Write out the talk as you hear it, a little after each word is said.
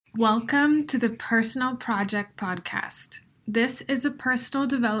Welcome to the Personal Project Podcast. This is a personal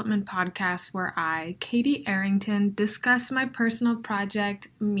development podcast where I, Katie Arrington, discuss my personal project,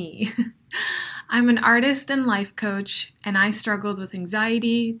 me. I'm an artist and life coach, and I struggled with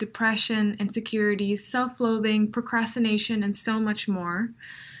anxiety, depression, insecurities, self-loathing, procrastination, and so much more.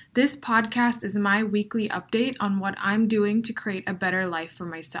 This podcast is my weekly update on what I'm doing to create a better life for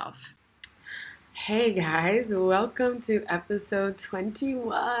myself. Hey guys, welcome to episode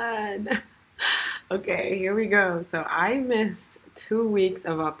 21. Okay, here we go. So I missed 2 weeks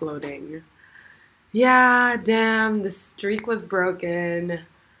of uploading. Yeah, damn, the streak was broken.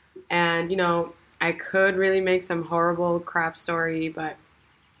 And I could really make some horrible crap story, but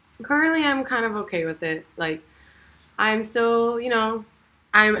currently I'm kind of okay with it. Like, I'm still,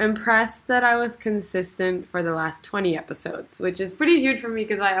 I'm impressed that I was consistent for the last 20 episodes, which is pretty huge for me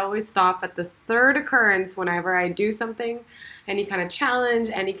because I always stop at the third occurrence whenever I do something, any kind of challenge,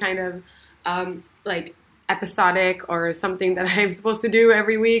 any kind of episodic or something that I'm supposed to do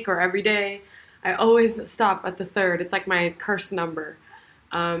every week or every day. I always stop at the third. It's like my curse number.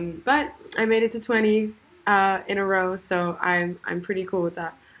 But I made it to 20 in a row, so I'm pretty cool with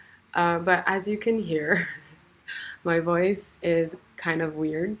that. But as you can hear, my voice is kind of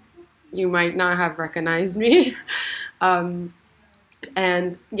weird. You might not have recognized me. And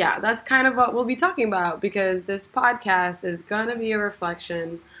yeah, that's kind of what we'll be talking about because this podcast is going to be a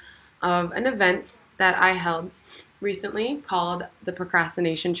reflection of an event that I held recently called the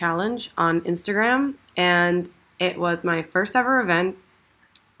Procrastination Challenge on Instagram. And it was my first ever event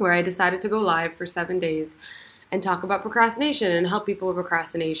where I decided to go live for 7 days and talk about procrastination and help people with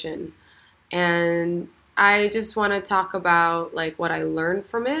procrastination. And I just want to talk about like what I learned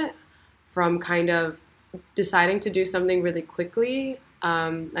from it, from kind of deciding to do something really quickly.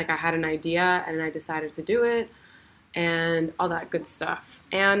 Like I had an idea and I decided to do it and all that good stuff.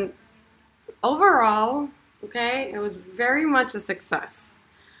 And overall, okay, it was very much a success.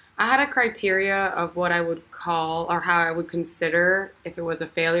 I had a criteria of what I would call or how I would consider if it was a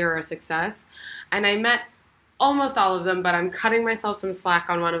failure or a success. And I met almost all of them, but I'm cutting myself some slack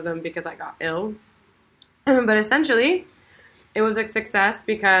on one of them because I got ill. But essentially, it was a success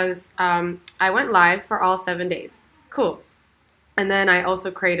because I went live for all 7 days. Cool. And then I also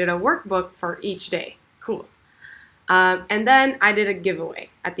created a workbook for each day. Cool. And then I did a giveaway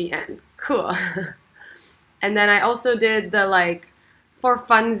at the end. Cool. And then I also did the for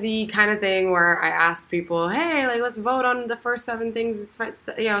funsy kind of thing where I asked people, hey, let's vote on the first 7 things,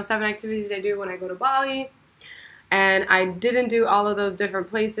 7 activities I do when I go to Bali. And I didn't do all of those different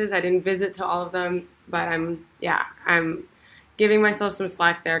places. I didn't visit to all of them. But I'm giving myself some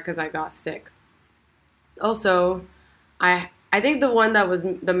slack there because I got sick. Also, I think the one that was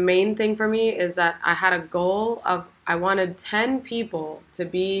the main thing for me is that I had a goal of I wanted 10 people to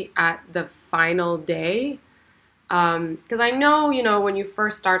be at the final day. Because I know, when you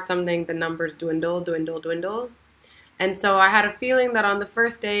first start something, the numbers dwindle. And so I had a feeling that on the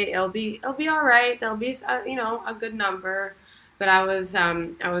first day, it'll be all right. There'll be, a good number. But I was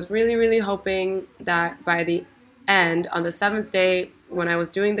really, really hoping that by the end, on the 7th day, when I was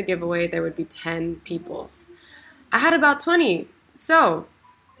doing the giveaway, there would be 10 people. I had about 20. So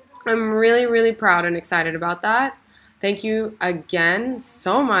I'm really, really proud and excited about that. Thank you again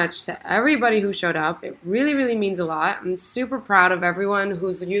so much to everybody who showed up. It really, really means a lot. I'm super proud of everyone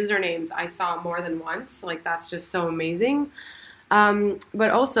whose usernames I saw more than once. That's just so amazing. But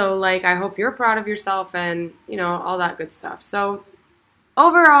also, I hope you're proud of yourself and, all that good stuff. So,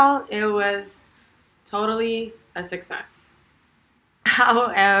 overall, it was totally a success.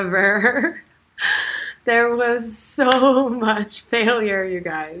 However, there was so much failure, you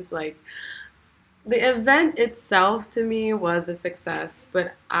guys. The event itself, to me, was a success,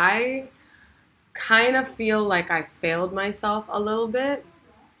 but I kind of feel like I failed myself a little bit.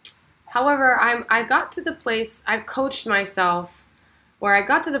 However, I got to the place, I've coached myself where I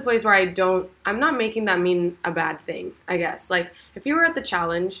got to the place where I'm not making that mean a bad thing, I guess. If you were at the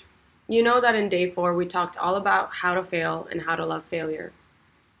challenge, you know that in day 4, we talked all about how to fail and how to love failure.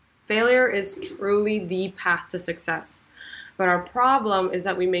 Failure is truly the path to success. But our problem is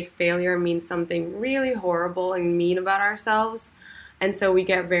that we make failure mean something really horrible and mean about ourselves. And so we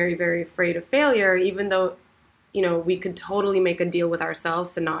get very, very afraid of failure, even though we could totally make a deal with ourselves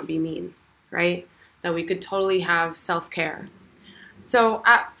to not be mean, right? That we could totally have self-care. So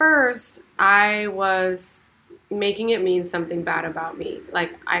at first, I was making it mean something bad about me.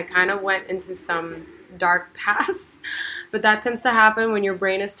 I kind of went into some dark paths, but that tends to happen when your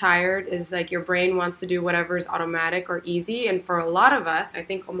brain is tired, is your brain wants to do whatever is automatic or easy. And for a lot of us, I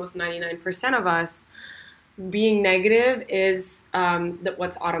think almost 99% of us, being negative is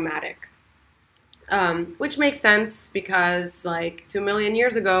what's automatic. Which makes sense because like 2 million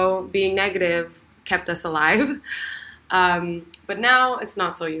years ago, being negative kept us alive. But now it's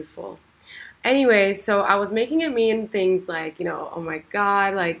not so useful. Anyway, so I was making it mean things like, oh my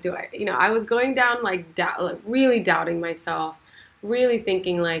God, like, I was going down like really doubting myself, really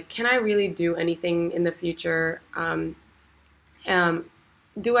thinking like, can I really do anything in the future?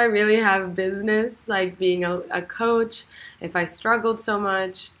 Do I really have business, like being a coach, if I struggled so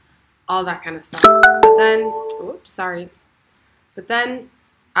much, all that kind of stuff. But then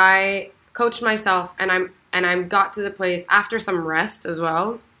I coached myself and I got to the place after some rest as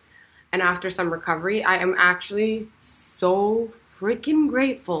well. And after some recovery, I am actually so freaking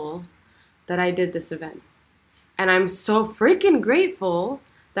grateful that I did this event. And I'm so freaking grateful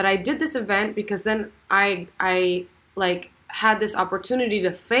that I did this event because then I like had this opportunity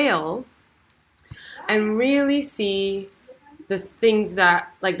to fail and really see the things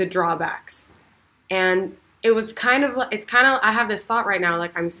that, like the drawbacks. And it's kind of, I have this thought right now,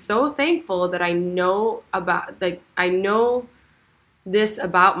 like I'm so thankful that I know this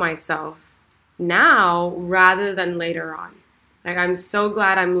about myself now rather than later on. Like I'm so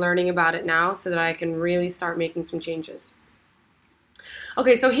glad I'm learning about it now so that I can really start making some changes.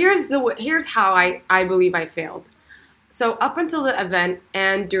 Okay, so here's how I believe I failed. So up until the event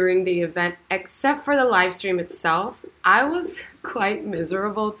and during the event, except for the live stream itself, I was quite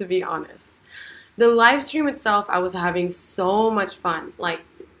miserable, to be honest. The live stream itself, I was having so much fun. Like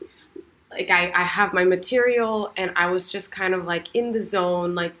I have my material and I was just kind of like in the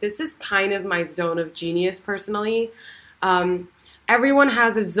zone. Like this is kind of my zone of genius personally. Everyone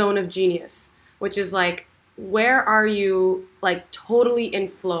has a zone of genius, which is like, where are you like totally in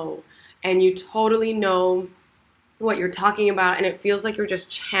flow and you totally know what you're talking about and it feels like you're just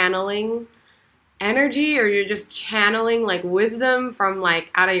channeling energy or you're just channeling like wisdom from like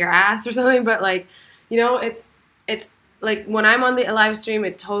out of your ass or something. But like, it's like when I'm on the live stream,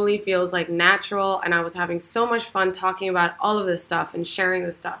 it totally feels like natural and I was having so much fun talking about all of this stuff and sharing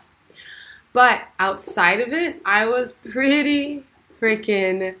this stuff. But outside of it, I was pretty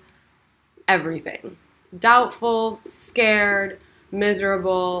freaking everything. Doubtful, scared,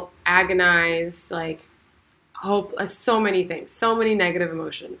 miserable, agonized, like hope, so many things, so many negative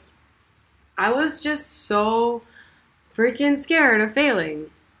emotions. I was just so freaking scared of failing.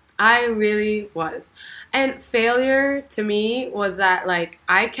 I really was. And failure to me was that like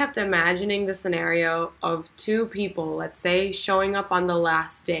I kept imagining the scenario of two people, let's say, showing up on the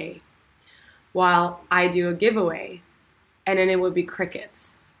last day while I do a giveaway and then it would be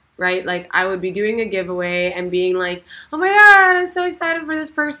crickets, right? Like I would be doing a giveaway and being like, oh my God, I'm so excited for this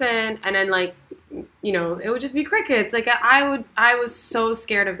person. And then like, it would just be crickets. Like I was so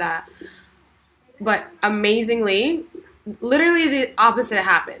scared of that. But amazingly, literally the opposite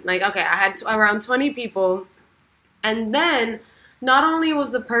happened. Like, okay, I had around 20 people. And then not only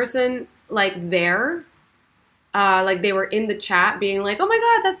was the person like there, like they were in the chat being like, oh my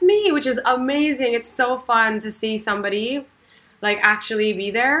God, that's me, which is amazing. It's so fun to see somebody like actually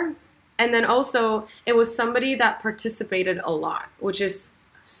be there. And then also it was somebody that participated a lot, which is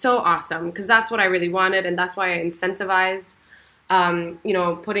so awesome because that's what I really wanted. And that's why I incentivized,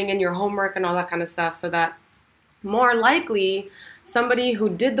 putting in your homework and all that kind of stuff so that more likely somebody who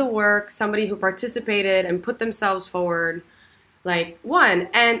did the work, somebody who participated and put themselves forward, like won.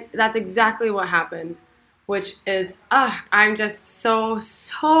 And that's exactly what happened, which is, I'm just so,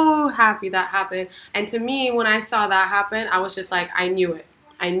 so happy that happened. And to me, when I saw that happen, I was just like, I knew it.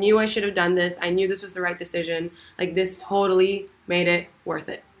 I knew I should have done this. I knew this was the right decision. Like this totally made it worth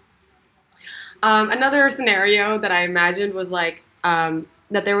it. Another scenario that I imagined was like,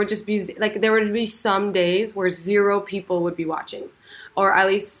 that there would just be like, there would be some days where 0 people would be watching, or at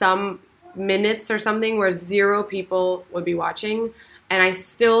least some minutes or something where 0 people would be watching. And I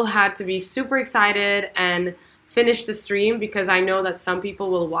still had to be super excited and finish the stream because I know that some people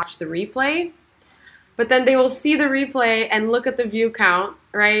will watch the replay, but then they will see the replay and look at the view count,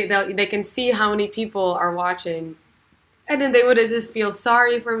 right? They can see how many people are watching. And then they would just feel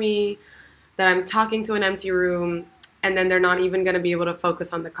sorry for me that I'm talking to an empty room. And then they're not even going to be able to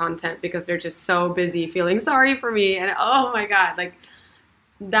focus on the content because they're just so busy feeling sorry for me. And oh my God, like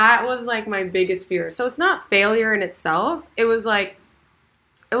that was like my biggest fear. So it's not failure in itself. It was like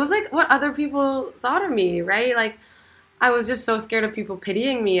what other people thought of me, right? Like I was just so scared of people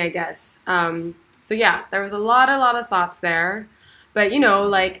pitying me, I guess. So yeah, there was a lot of thoughts there. But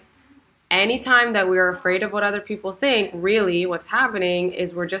like anytime that we're afraid of what other people think, really what's happening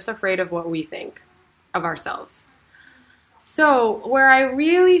is we're just afraid of what we think of ourselves. So where I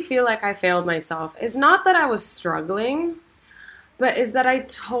really feel like I failed myself is not that I was struggling, but is that I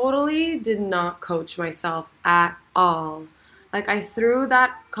totally did not coach myself at all. Like I threw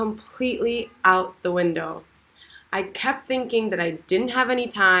that completely out the window. I kept thinking that I didn't have any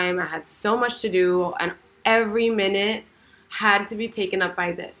time, I had so much to do, and every minute had to be taken up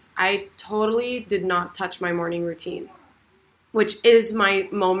by this. I totally did not touch my morning routine, which is my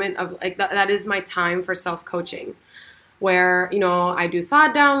moment of like that is my time for self-coaching where, I do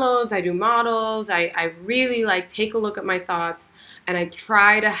thought downloads, I do models, I really like take a look at my thoughts and I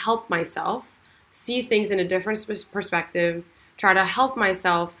try to help myself see things in a different perspective, try to help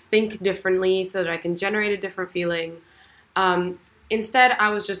myself think differently so that I can generate a different feeling. Instead, I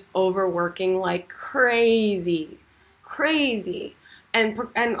was just overworking like crazy. And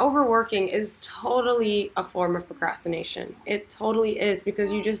overworking is totally a form of procrastination. It totally is,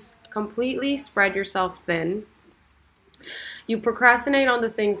 because you just completely spread yourself thin. You procrastinate on the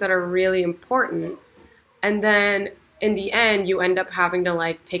things that are really important, and then in the end you end up having to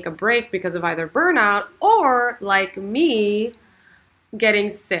like take a break because of either burnout or, like me,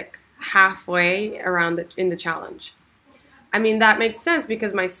 getting sick halfway around in the challenge. I mean, that makes sense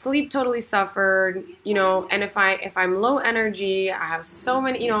because my sleep totally suffered, and if I'm low energy, I have so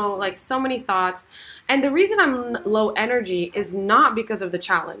many, like so many thoughts. And the reason I'm low energy is not because of the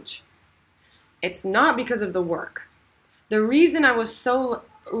challenge. It's not because of the work. The reason I was so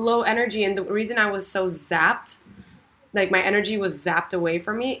low energy and the reason I was so zapped, like my energy was zapped away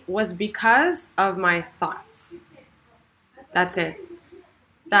from me, was because of my thoughts. That's it.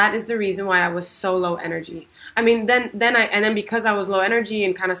 That is the reason why I was so low energy. I mean, then because I was low energy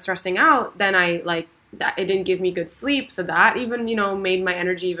and kind of stressing out, then that it didn't give me good sleep, so that even, made my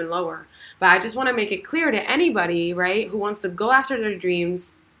energy even lower. But I just want to make it clear to anybody, right, who wants to go after their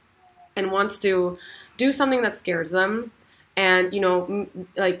dreams and wants to do something that scares them and,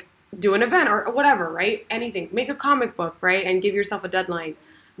 like do an event or whatever, right? Anything. Make a comic book, right? And give yourself a deadline.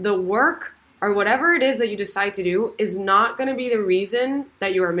 The work or whatever it is that you decide to do is not going to be the reason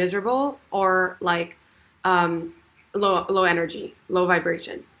that you are miserable or like low energy, low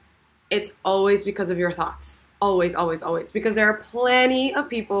vibration. It's always because of your thoughts. Always, always, always. Because there are plenty of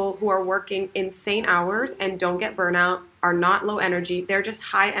people who are working insane hours and don't get burnout, are not low energy. They're just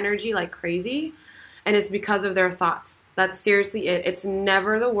high energy like crazy. And it's because of their thoughts. That's seriously it. It's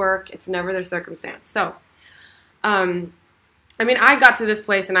never the work. It's never their circumstance. So, I got to this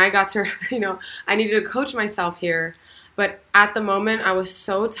place and I got to, I needed to coach myself here. But at the moment, I was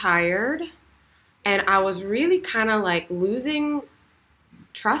so tired and I was really kind of like losing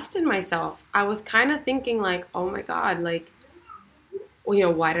trust in myself. I was kind of thinking like, oh my God, like,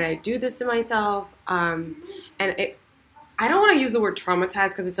 why did I do this to myself? I don't want to use the word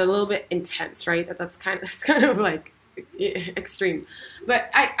traumatized because it's a little bit intense, right? That's kind of like extreme. But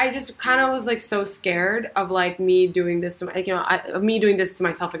I just kind of was like so scared of like me doing this to me doing this to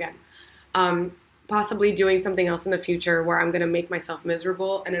myself again. Possibly doing something else in the future where I'm going to make myself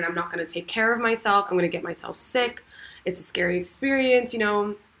miserable and then I'm not going to take care of myself. I'm going to get myself sick. It's a scary experience,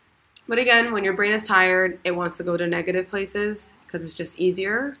 But again, when your brain is tired, it wants to go to negative places because it's just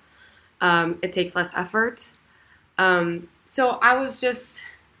easier. It takes less effort. So I was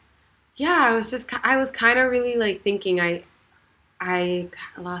kind of really like thinking I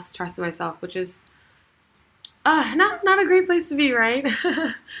lost trust in myself, which is not a great place to be, right?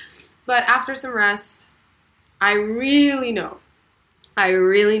 But after some rest, I really know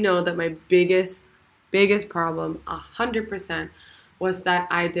that my biggest problem, 100%, was that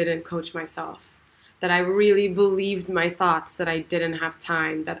I didn't coach myself, that I really believed my thoughts, that I didn't have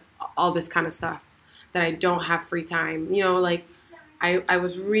time, that all this kind of stuff, that I don't have free time, like I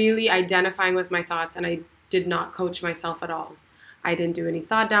was really identifying with my thoughts and I did not coach myself at all. I didn't do any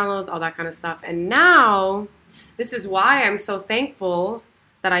thought downloads, all that kind of stuff. And now this is why I'm so thankful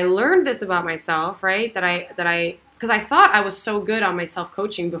that I learned this about myself, right? Because I thought I was so good on my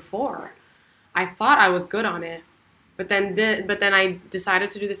self-coaching before. I thought I was good on it. But then I decided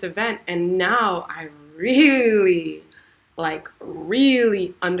to do this event and now I really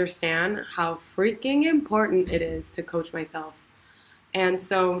understand how freaking important it is to coach myself. And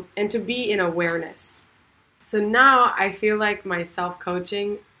to be in awareness. So now I feel like my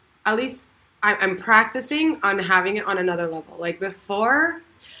self-coaching, at least I'm practicing on having it on another level. Like before,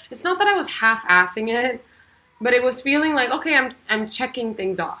 it's not that I was half-assing it, but it was feeling like, okay, I'm checking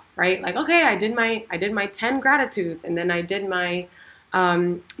things off, right? Like, okay, I did my 10 gratitudes, and then I did my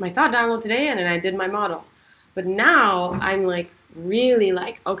my thought download today, and then I did my model. But now I'm like really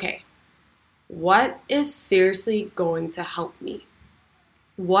like, okay, what is seriously going to help me?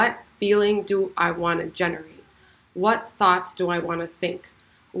 What feeling do I want to generate? What thoughts do I want to think?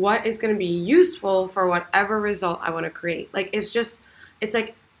 What is going to be useful for whatever result I want to create? Like, it's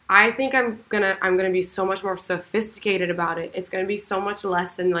like, I think I'm gonna be so much more sophisticated about it. It's gonna be so much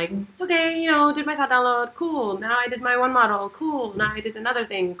less than like, okay, did my thought download, cool. Now I did my one model, cool. Now I did another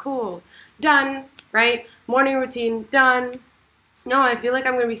thing, cool. Done, right? Morning routine, done. No, I feel like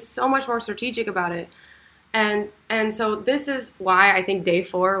I'm gonna be so much more strategic about it. And so this is why I think day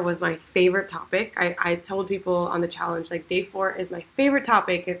 4 was my favorite topic. I told people on the challenge, like, day 4 is my favorite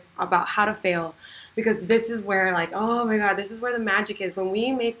topic. It's about how to fail. Because this is where, like, oh my God, this is where the magic is. When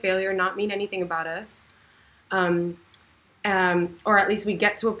we make failure not mean anything about us, or at least we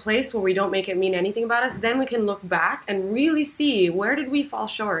get to a place where we don't make it mean anything about us, then we can look back and really see, where did we fall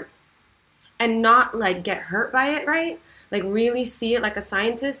short? And not, like, get hurt by it, right? Like, really see it like a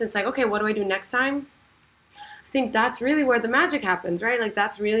scientist. It's like, okay, what do I do next time? I think that's really where the magic happens, right? Like,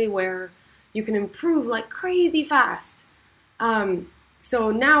 that's really where you can improve like crazy fast.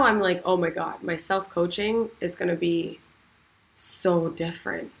 So now I'm like, oh my God, my self-coaching is going to be so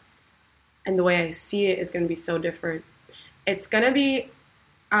different. And the way I see it is going to be so different. It's going to be,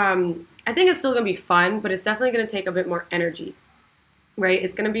 I think it's still going to be fun, but it's definitely going to take a bit more energy, right?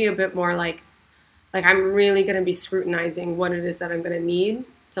 It's going to be a bit more like I'm really going to be scrutinizing what it is that I'm going to need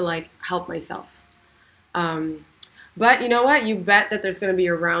to like help myself. But you know what? You bet that there's going to be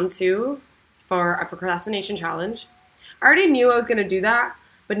a round 2 for a procrastination challenge. I already knew I was going to do that,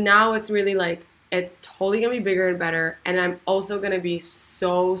 but now it's really like, it's totally going to be bigger and better. And I'm also going to be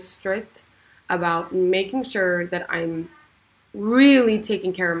so strict about making sure that I'm really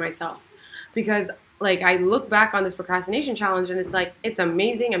taking care of myself. Because like, I look back on this procrastination challenge and it's like, it's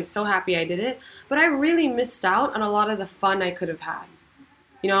amazing. I'm so happy I did it. But I really missed out on a lot of the fun I could have had.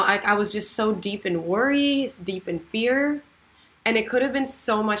 I was just so deep in worry, deep in fear, and it could have been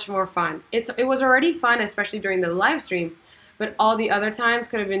so much more fun. It was already fun, especially during the live stream, but all the other times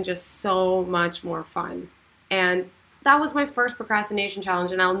could have been just so much more fun. And that was my first procrastination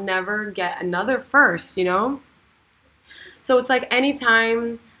challenge, and I'll never get another first, So it's like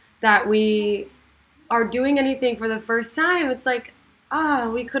anytime that we are doing anything for the first time, it's like,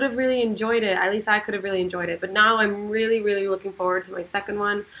 we could have really enjoyed it. At least I could have really enjoyed it. But now I'm really, really looking forward to my second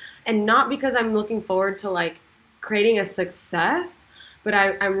one. And not because I'm looking forward to like creating a success, but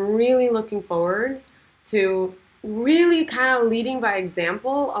I'm really looking forward to really kind of leading by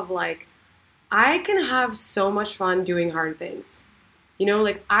example of like, I can have so much fun doing hard things.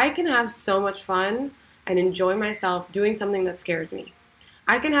 Like I can have so much fun and enjoy myself doing something that scares me.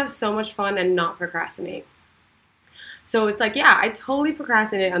 I can have so much fun and not procrastinate. So it's like, yeah, I totally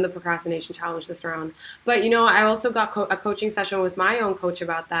procrastinated on the procrastination challenge this round. But, I also got a coaching session with my own coach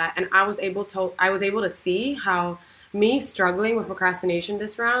about that. And I was able to see how me struggling with procrastination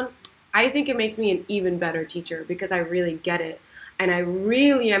this round, I think it makes me an even better teacher because I really get it. And I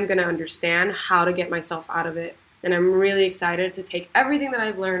really am going to understand how to get myself out of it. And I'm really excited to take everything that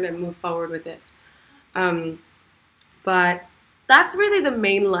I've learned and move forward with it. But that's really the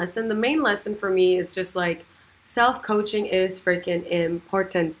main lesson. The main lesson for me is just like, self-coaching is freaking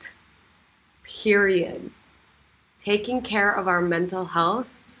important, period. Taking care of our mental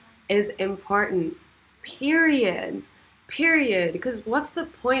health is important, period. Because what's the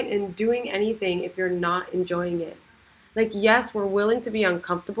point in doing anything if you're not enjoying it? Like, yes, we're willing to be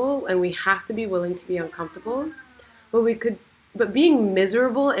uncomfortable and we have to be willing to be uncomfortable, but being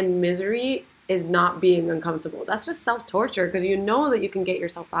miserable in misery is not being uncomfortable. That's just self-torture because you know that you can get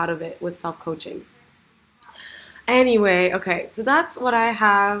yourself out of it with self-coaching. Anyway, okay, so that's what I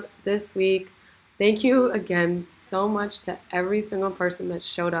have this week. Thank you again so much to every single person that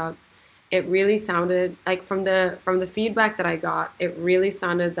showed up. It really sounded like from the feedback that I got, it really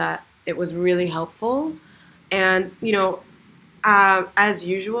sounded that it was really helpful. And, as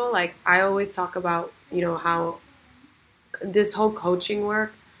usual, like I always talk about, how this whole coaching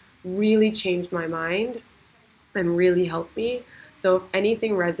work really changed my mind and really helped me. So if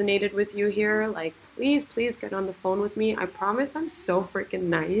anything resonated with you here, like please get on the phone with me. I promise I'm so freaking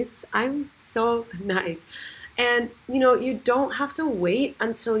nice. I'm so nice. And, you don't have to wait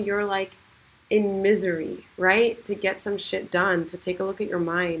until you're like in misery, right? To get some shit done, to take a look at your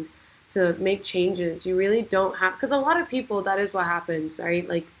mind, to make changes. You really don't have, because a lot of people, that is what happens, right?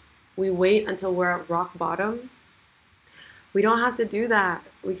 Like we wait until we're at rock bottom. We don't have to do that.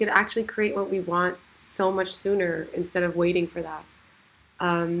 We could actually create what we want so much sooner instead of waiting for that.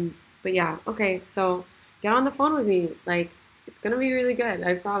 But yeah, okay, so get on the phone with me. Like, it's gonna be really good,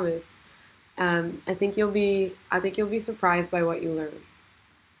 I promise. I think you'll be surprised by what you learn.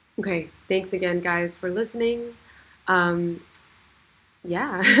 Okay, thanks again, guys, for listening. Yeah,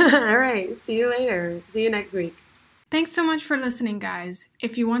 all right, see you later. See you next week. Thanks so much for listening, guys.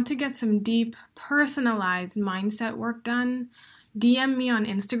 If you want to get some deep, personalized mindset work done, DM me on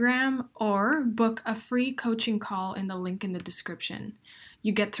Instagram or book a free coaching call in the link in the description.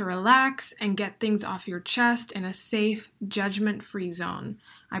 You get to relax and get things off your chest in a safe, judgment-free zone.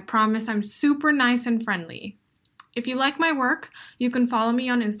 I promise I'm super nice and friendly. If you like my work, you can follow me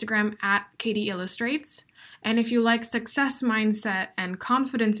on Instagram at Katie Illustrates. And if you like success mindset and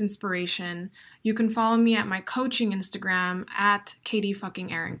confidence inspiration, you can follow me at my coaching Instagram at Katie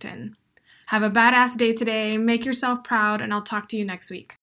fucking Arrington. Have a badass day today, make yourself proud, and I'll talk to you next week.